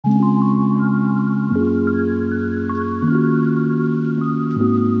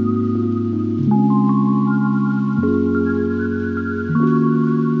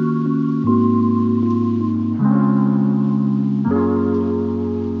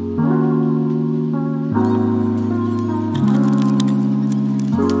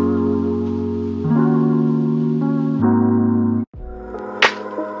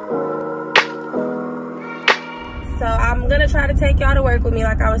work with me,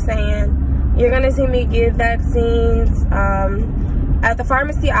 like I was saying. You're gonna see me give vaccines. At the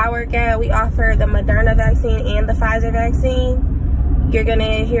pharmacy I work at, we offer the Moderna vaccine and the Pfizer vaccine. You're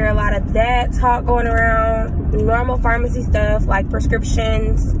gonna hear a lot of that talk going around. Normal pharmacy stuff like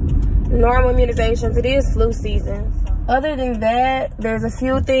prescriptions, normal immunizations. It is flu season. Other than that, there's a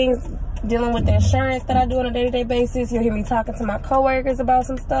few things dealing with the insurance that I do on a day-to-day basis. You'll hear me talking to my coworkers about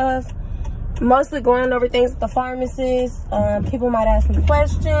some stuff. Mostly going over things with the pharmacist. People might ask me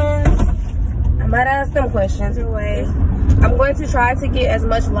questions. I might ask them questions. Anyway, I'm going to try to get as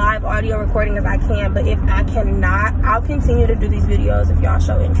much live audio recording as I can, but if I cannot, I'll continue to do these videos if y'all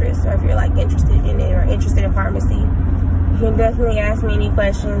show interest, or if you're like interested in it or interested in pharmacy. You can definitely ask me any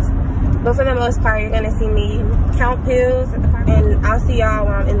questions. But for the most part, you're gonna see me count pills at the pharmacy, and I'll see y'all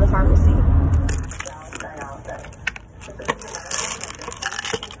when I'm in the pharmacy.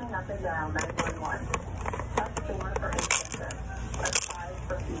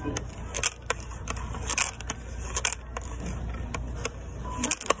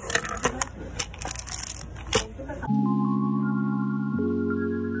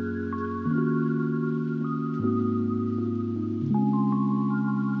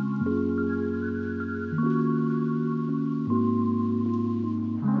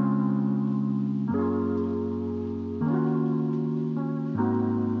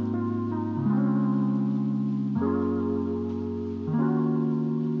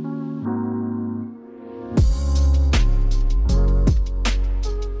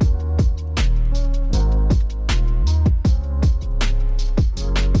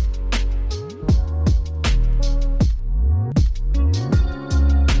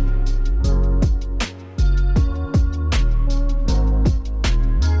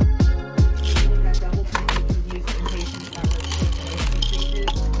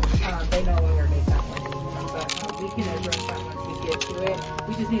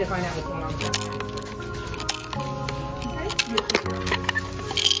 We just need to find out what's going on with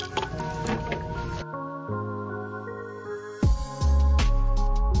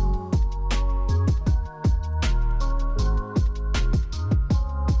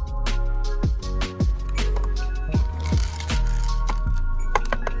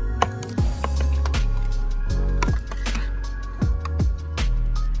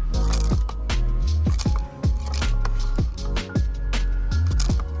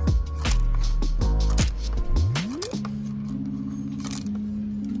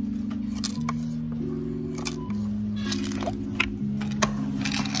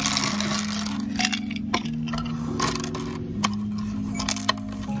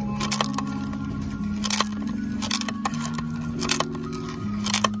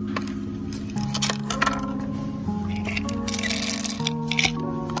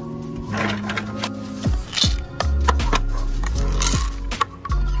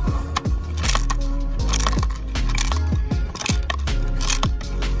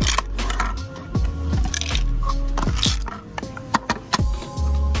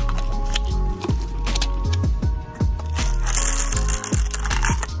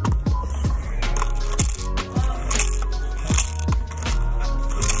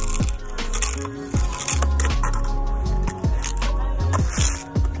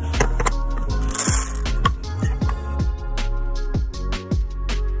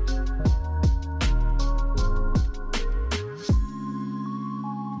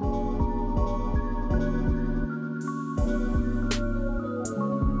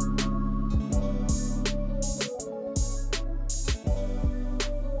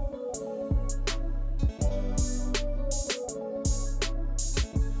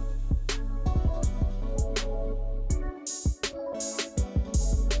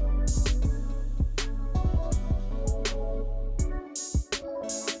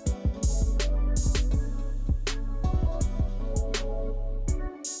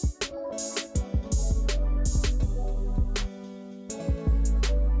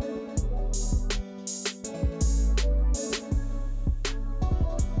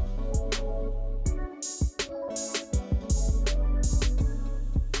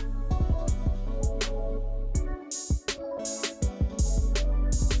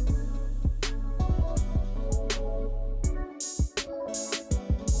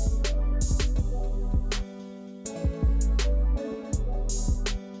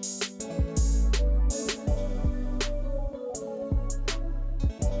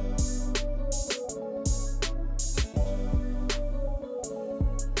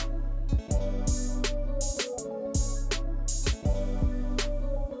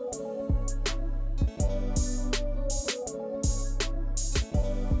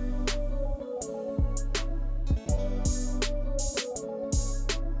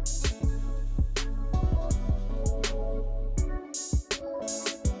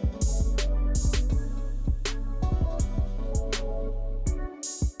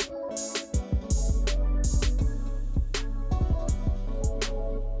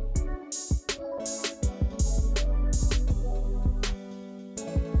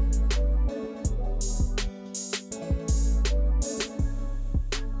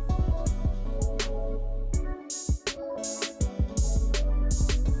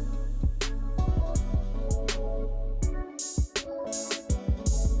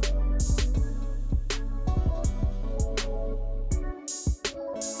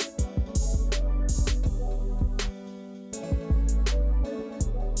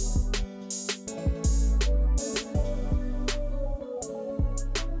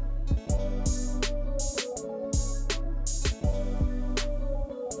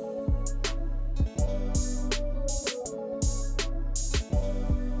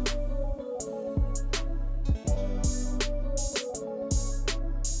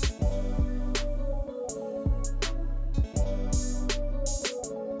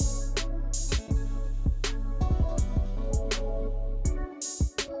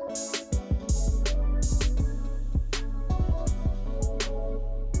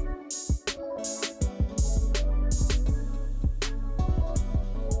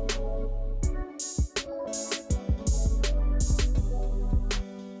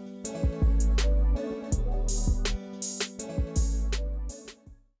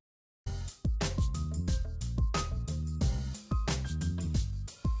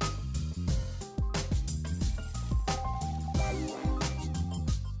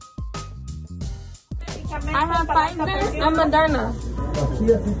I have Pfizer and Moderna.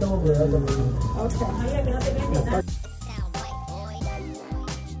 Así, así estamos bregando. Okay.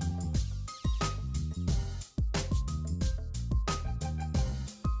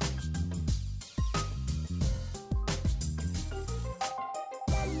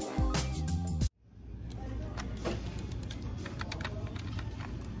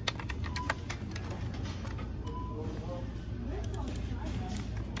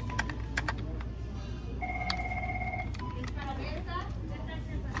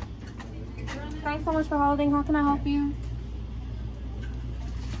 Thanks so much for holding. How can I help you?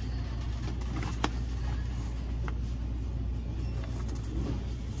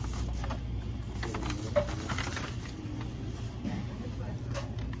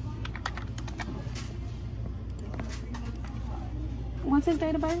 What's his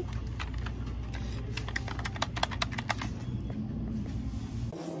date of birth?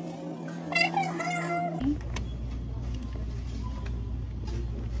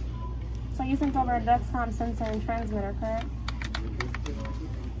 So you sent over a Dexcom sensor and transmitter, correct?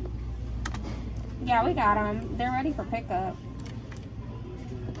 Yeah, we got them. They're ready for pickup.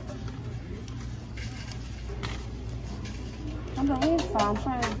 I believe so. I'm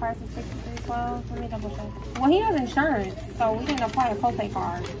showing the price is $63.12. Let me double check. Well, he has insurance, so we didn't apply a copay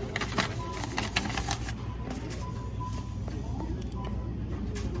card.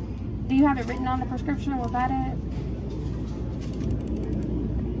 Do you have it written on the prescription? Was that it?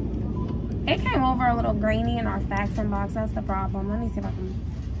 It came over a little grainy in our faxing box. That's the problem. Let me see if I can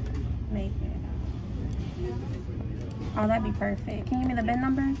make it. Oh, that'd be perfect. Can you give me the bin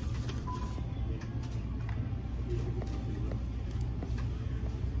number?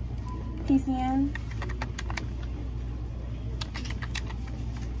 PCN.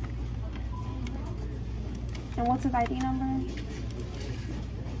 And what's his ID number?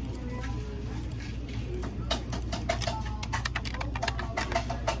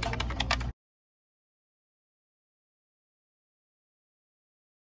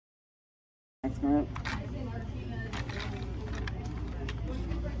 Group.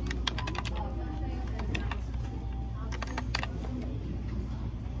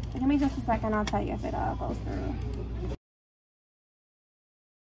 Give me just a second, I'll tell you if it goes through.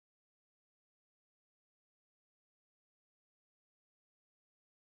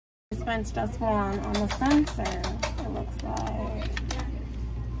 Dispense just one on the sensor, it looks like.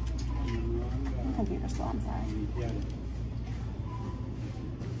 Computer's slow, I'm sorry.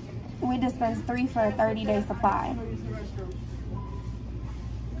 We dispensed 3 for a 30-day supply.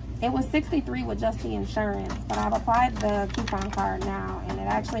 It was $63 with just the insurance, but I've applied the coupon card now, and it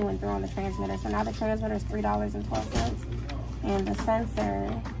actually went through on the transmitter. So now the transmitter is $3.12, and the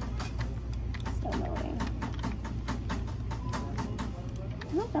sensor is still loading.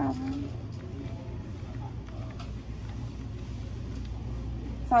 No problem.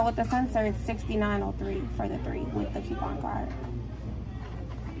 So with the sensor, it's $69.03 for the 3 with the coupon card.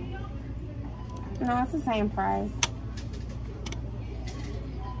 No, it's the same price.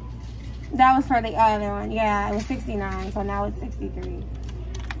 That was for the other one. Yeah, it was $69, so now it's $63.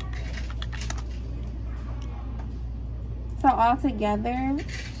 So altogether,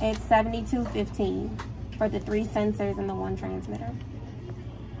 it's $72.15 for the 3 sensors and the 1 transmitter.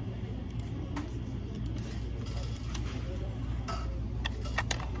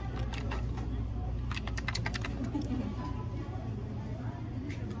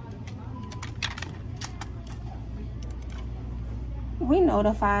 We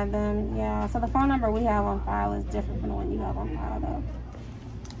notified them, yeah. So the phone number we have on file is different from the one you have on file, though.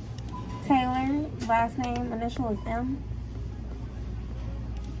 Taylor, last name, initial is M.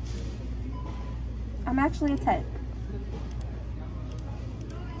 I'm actually a tech.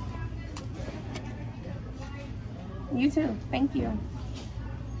 You too. Thank you.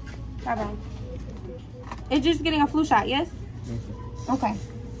 Bye-bye. It's just getting a flu shot, yes? Okay.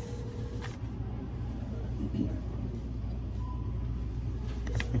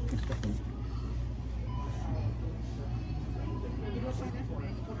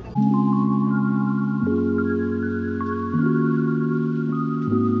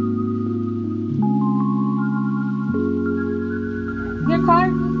 Your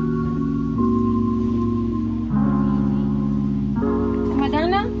card?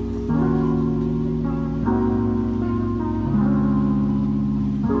 Moderna?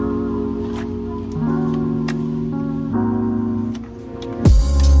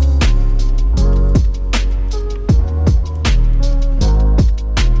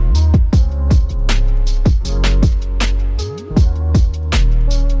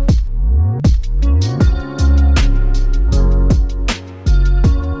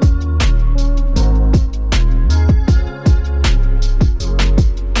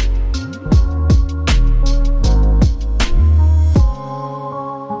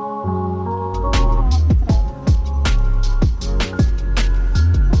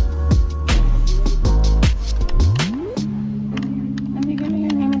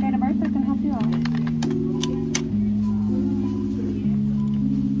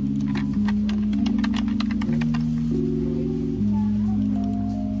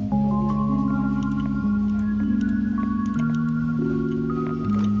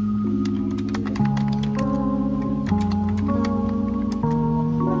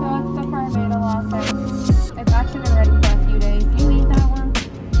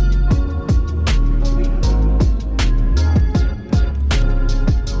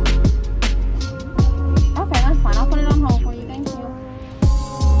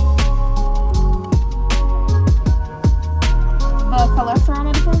 cholesterol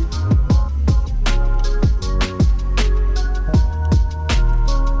medicine?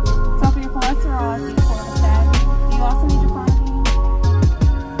 So for your cholesterol, I see Cortistatin. Do you also need your clonidine?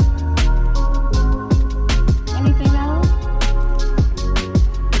 Anything else?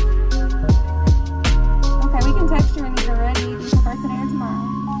 Okay, we can text you when these are ready. Do you prefer today or tomorrow?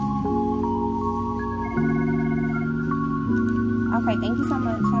 Okay, thank you so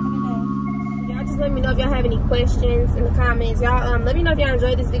much. Have a good day. Y'all just let me know if y'all have any questions in the comments. Y'all let me know if y'all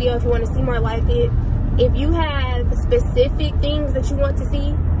enjoyed this video, if you want to see more like it. If you have specific things that you want to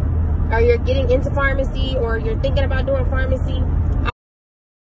see, or you're getting into pharmacy, or you're thinking about doing pharmacy,